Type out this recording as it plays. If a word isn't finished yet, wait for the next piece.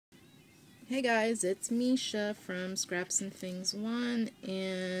Hey guys, it's Misha from Scraps and Things 1,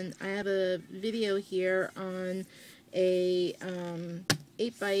 and I have a video here on a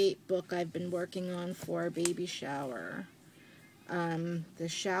 8x8 book I've been working on for a baby shower. The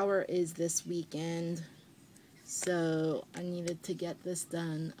shower is this weekend, so I needed to get this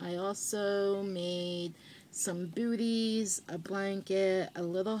done. I also made some booties, a blanket, a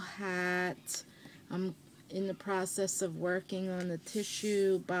little hat. I'm in the process of working on the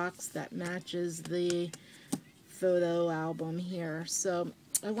tissue box that matches the photo album here. So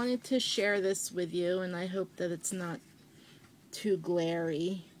I wanted to share this with you, and I hope that it's not too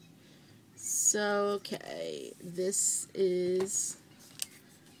glary. So, okay, this is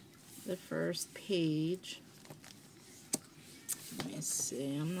the first page. Let me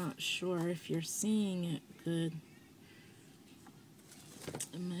see, I'm not sure if you're seeing it good.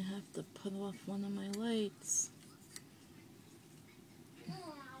 I might have to put off one of my lights.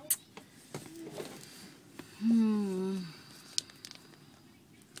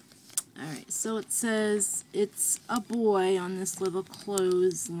 Alright, so it says it's a boy on this little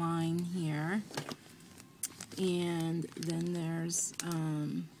clothesline here. And then there's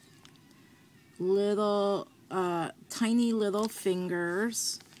little, tiny little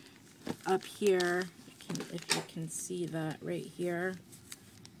fingers up here. If you can see that right here.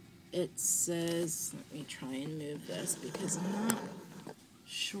 It says, let me try and move this because I'm not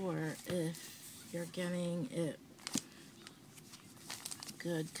sure if you're getting it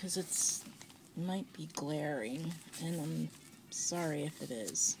good, because it might be glaring, and I'm sorry if it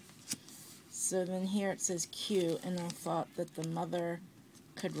is. So then here it says cute, and I thought that the mother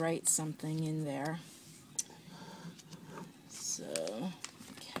could write something in there. So,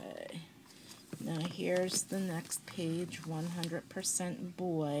 okay. Now here's the next page, 100%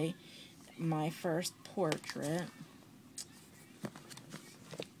 boy, my first portrait.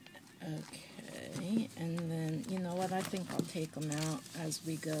 Okay, and then, you know what, I think I'll take them out as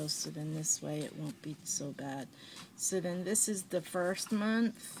we go, so then this way it won't be so bad. So then this is the first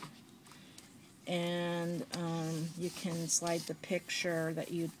month, and you can slide the picture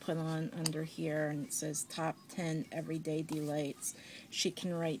that you'd put on under here, and it says top 10 everyday delights. She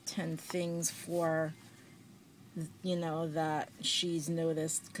can write 10 things for, you know, that she's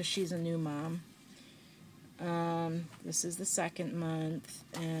noticed, because she's a new mom. This is the second month,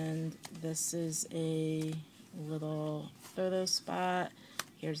 and this is a little photo spot.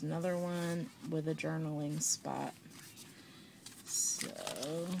 Here's another one with a journaling spot. So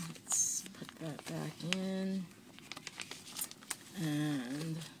let's put that back in.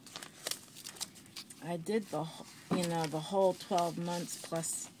 And I did the, you know, the whole 12 months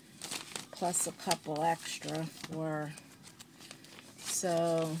plus a couple extra for,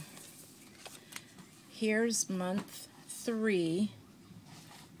 so here's month 3,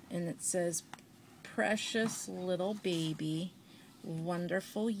 and it says precious little baby,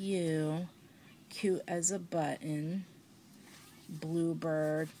 wonderful you, cute as a button,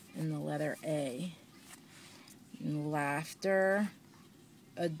 bluebird, and the letter A, and laughter,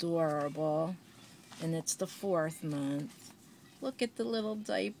 adorable, and it's the 4th month. Look at the little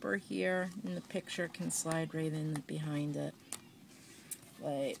diaper here, and the picture can slide right in behind it,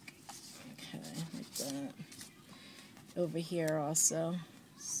 like, okay, like that. Over here also.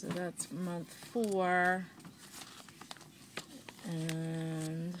 So that's month 4.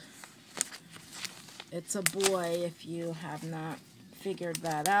 And it's a boy if you have not figured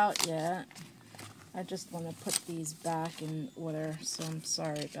that out yet. I just want to put these back in order, so I'm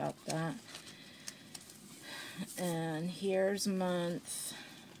sorry about that. And here's month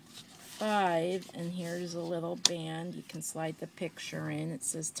 5, and here's a little band. You can slide the picture in. It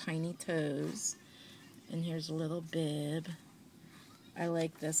says Tiny Toes. And here's a little bib. I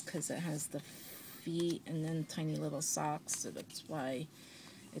like this because it has the feet and then tiny little socks, so that's why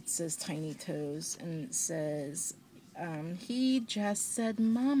it says Tiny Toes. And it says, he just said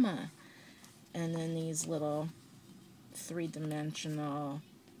mama. And then these little 3-dimensional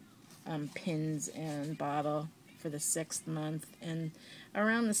pins and bottle for the 6th month. And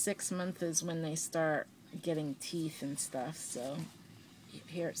around the 6th month is when they start getting teeth and stuff. So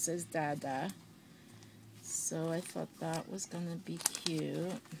here it says Dada. So I thought that was going to be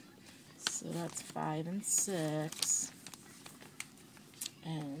cute. So that's 5 and 6.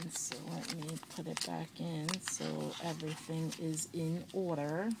 And so let me put it back in so everything is in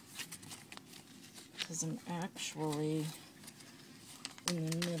order. Because I'm actually in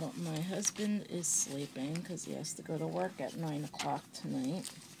the middle. My husband is sleeping because he has to go to work at 9 o'clock tonight.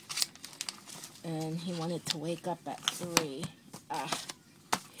 And he wanted to wake up at 3.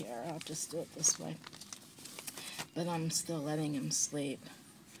 Here, I'll just do it this way. But I'm still letting him sleep.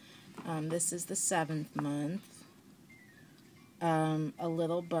 This is the 7th month. A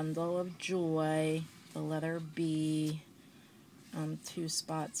Little Bundle of Joy, the letter B, 2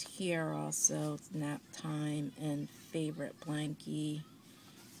 spots here also, it's nap time, and favorite blankie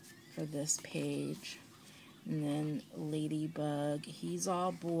for this page. And then Ladybug, he's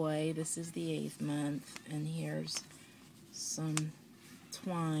all boy, this is the 8th month, and here's some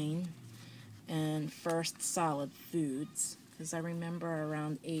twine, and first solid foods, because I remember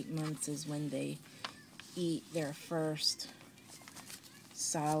around 8 months is when they eat their first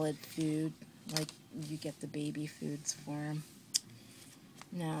solid food, like you get the baby foods for them.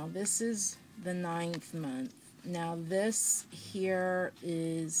 Now this is the 9th month. Now this here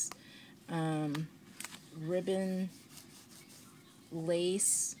is ribbon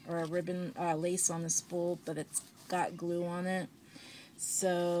lace, or a ribbon lace on the spool, but it's got glue on it,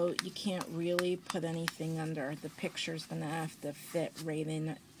 so you can't really put anything under. The picture's gonna have to fit right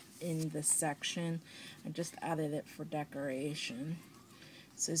in this section. I just added it for decoration.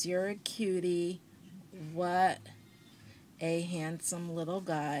 It says, "You're a cutie, what a handsome little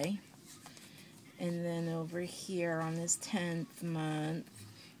guy." And then over here on this 10th month,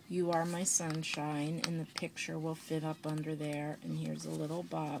 "You are my sunshine," and the picture will fit up under there. And here's a little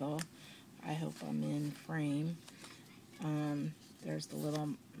bottle. I hope I'm in frame. There's the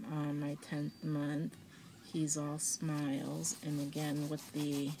little, my 10th month. He's all smiles, and again with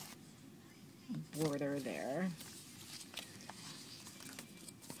the border there.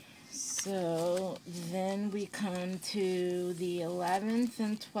 So then we come to the 11th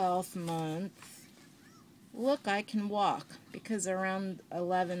and 12th month. Look, I can walk, because around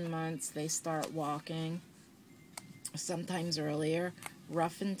 11 months they start walking, sometimes earlier.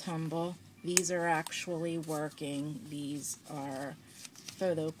 Rough and tumble. These are actually working. These are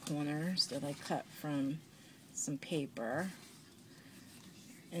photo corners that I cut from some paper.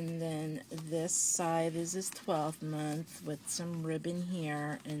 And then this side is his 12th month with some ribbon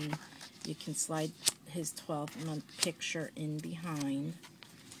here, and you can slide his 12th month picture in behind.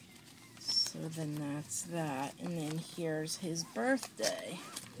 So then that's that. And then here's his birthday.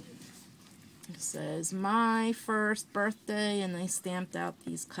 It says, "My first birthday," and I stamped out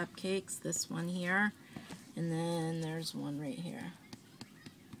these cupcakes, this one here, and then there's one right here.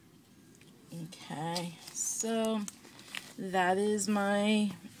 Okay, so that is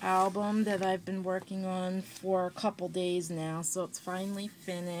my album that I've been working on for a couple days now, so it's finally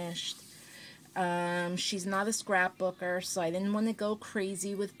finished. She's not a scrapbooker, so I didn't want to go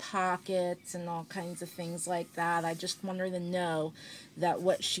crazy with pockets and all kinds of things like that. I just want her to know that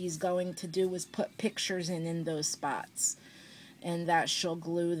what she's going to do is put pictures in those spots, and that she'll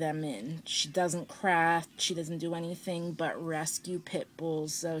glue them in. She doesn't craft, she doesn't do anything but rescue pit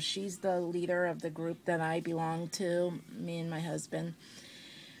bulls. So she's the leader of the group that I belong to, me and my husband.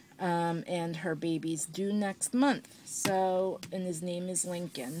 And her baby's due next month, so, and his name is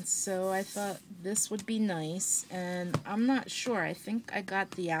Lincoln. So I thought this would be nice, and I'm not sure, I think I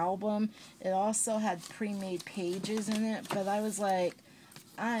got the album. It also had pre-made pages in it, but I was like,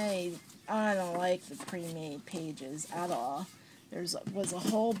 I don't like the pre-made pages at all. There was a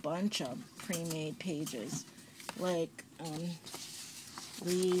whole bunch of pre-made pages, like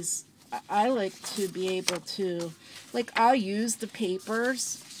these. I like to be able to, like, I'll use the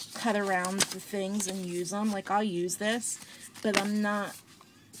papers, cut around the things and use them. Like, I'll use this, but I'm not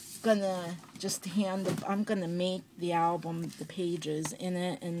gonna just I'm gonna make the album, the pages in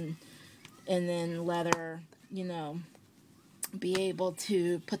it, and then let her, you know, be able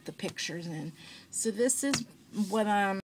to put the pictures in. So this is what I'm